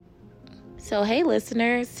So, hey,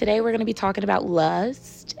 listeners, today we're going to be talking about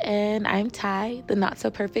lust, and I'm Ty, the not so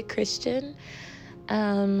perfect Christian.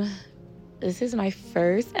 This is my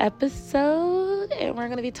first episode, and we're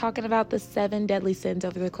going to be talking about the 7 deadly sins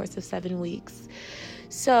over the course of 7 weeks.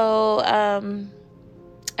 So,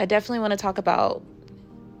 I definitely want to talk about,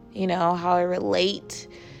 how I relate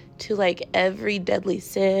to like every deadly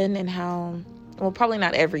sin and how, well, probably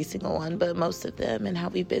not every single one, but most of them, and how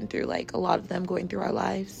we've been through like a lot of them going through our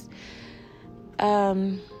lives.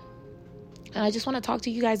 And I just want to talk to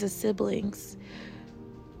you guys as siblings.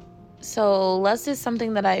 So lust is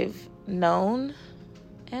something that I've known,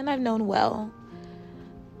 and I've known well.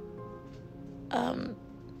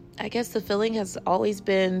 I guess the feeling has always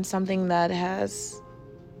been something that has,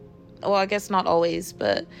 well, I guess not always,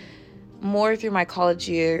 but more through my college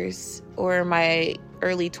years or my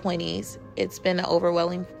early 20s, it's been an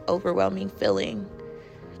overwhelming feeling.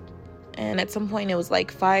 And at some point it was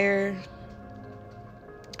like fire.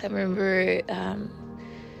 I remember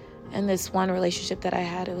in this one relationship that I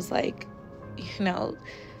had, it was like,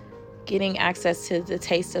 getting access to the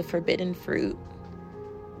taste of forbidden fruit,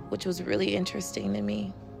 which was really interesting to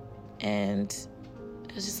me. And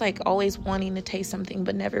it was just like always wanting to taste something,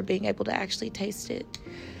 but never being able to actually taste it.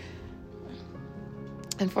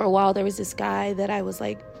 And for a while, there was this guy that I was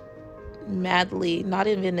like madly, not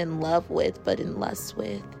even in love with, but in lust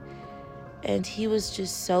with. And he was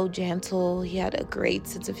just so gentle. He had a great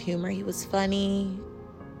sense of humor. He was funny.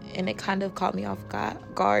 And it kind of caught me off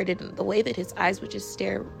guard. And the way that his eyes would just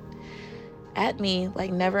stare at me,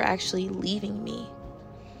 like never actually leaving me.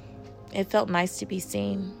 It felt nice to be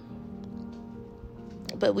seen.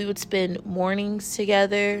 But we would spend mornings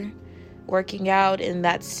together, working out. And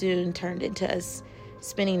that soon turned into us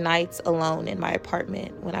spending nights alone in my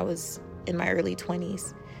apartment when I was in my early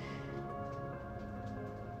 20s.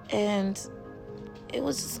 And it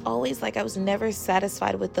was just always like I was never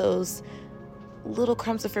satisfied with those little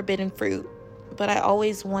crumbs of forbidden fruit, but I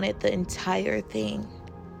always wanted the entire thing.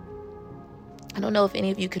 I don't know if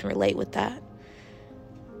any of you can relate with that,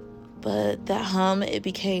 but that hum, it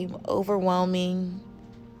became overwhelming,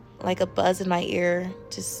 like a buzz in my ear,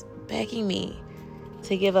 just begging me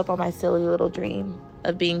to give up on my silly little dream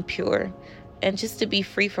of being pure and just to be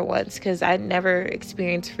free for once, because I'd never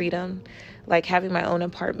experienced freedom, like having my own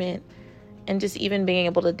apartment and just even being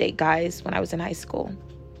able to date guys when I was in high school.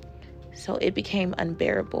 So it became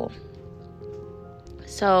unbearable.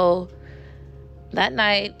 So that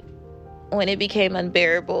night, when it became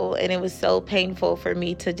unbearable and it was so painful for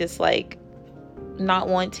me to just like not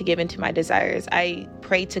want to give into my desires, I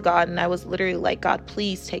prayed to God, and I was literally like, God,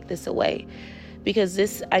 please take this away.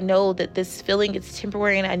 Because I know that this feeling is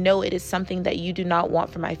temporary, and I know it is something that you do not want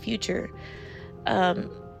for my future.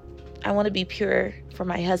 I want to be pure for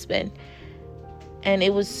my husband. And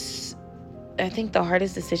it was, I think, the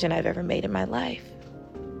hardest decision I've ever made in my life.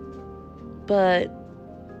 But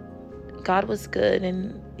God was good,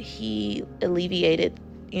 and he alleviated,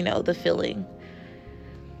 the feeling.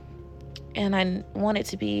 And I want it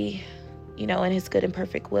to be, in his good and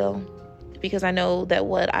perfect will. Because I know that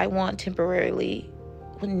what I want temporarily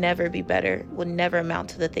would never be better, would never amount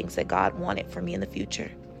to the things that God wanted for me in the future.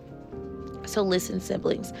 So listen,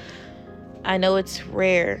 siblings, I know it's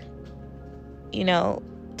rare,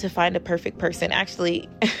 to find a perfect person. Actually,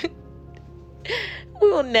 we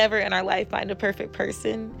will never in our life find a perfect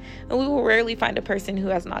person. And we will rarely find a person who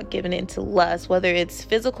has not given in to lust, whether it's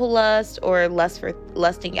physical lust or lust for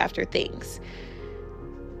lusting after things.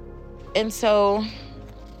 And so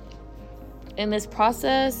in this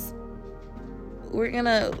process,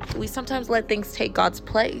 we sometimes let things take God's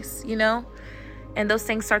place, and those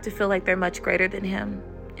things start to feel like they're much greater than him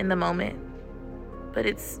in the moment. But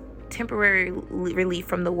it's temporary relief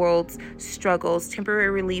from the world's struggles, temporary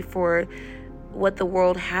relief for what the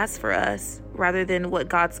world has for us, rather than what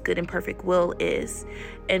God's good and perfect will is.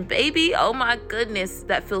 And baby, oh my goodness,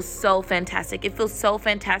 that feels so fantastic. It feels so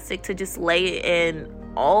fantastic to just lay in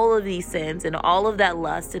all of these sins and all of that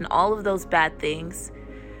lust and all of those bad things.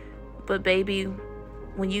 But baby,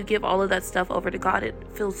 when you give all of that stuff over to God, it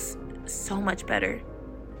feels so much better,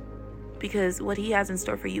 because what he has in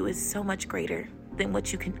store for you is so much greater than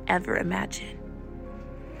what you can ever imagine.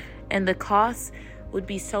 And the cost would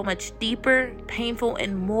be so much deeper, painful,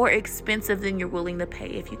 and more expensive than you're willing to pay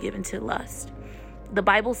if you give into lust. The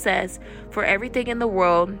Bible says, for everything in the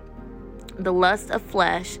world, the lust of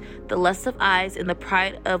flesh, the lust of eyes, and the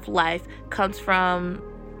pride of life comes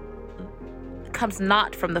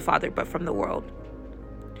not from the Father, but from the world.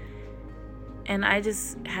 And I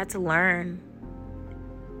just had to learn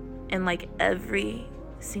in every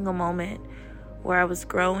single moment where I was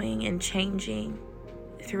growing and changing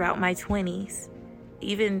throughout my 20s,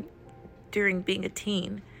 even during being a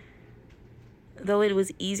teen. Though it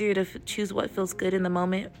was easier to choose what feels good in the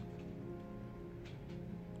moment,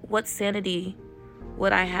 what sanity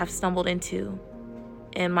would I have stumbled into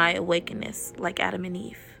in my awakenness like Adam and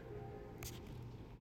Eve?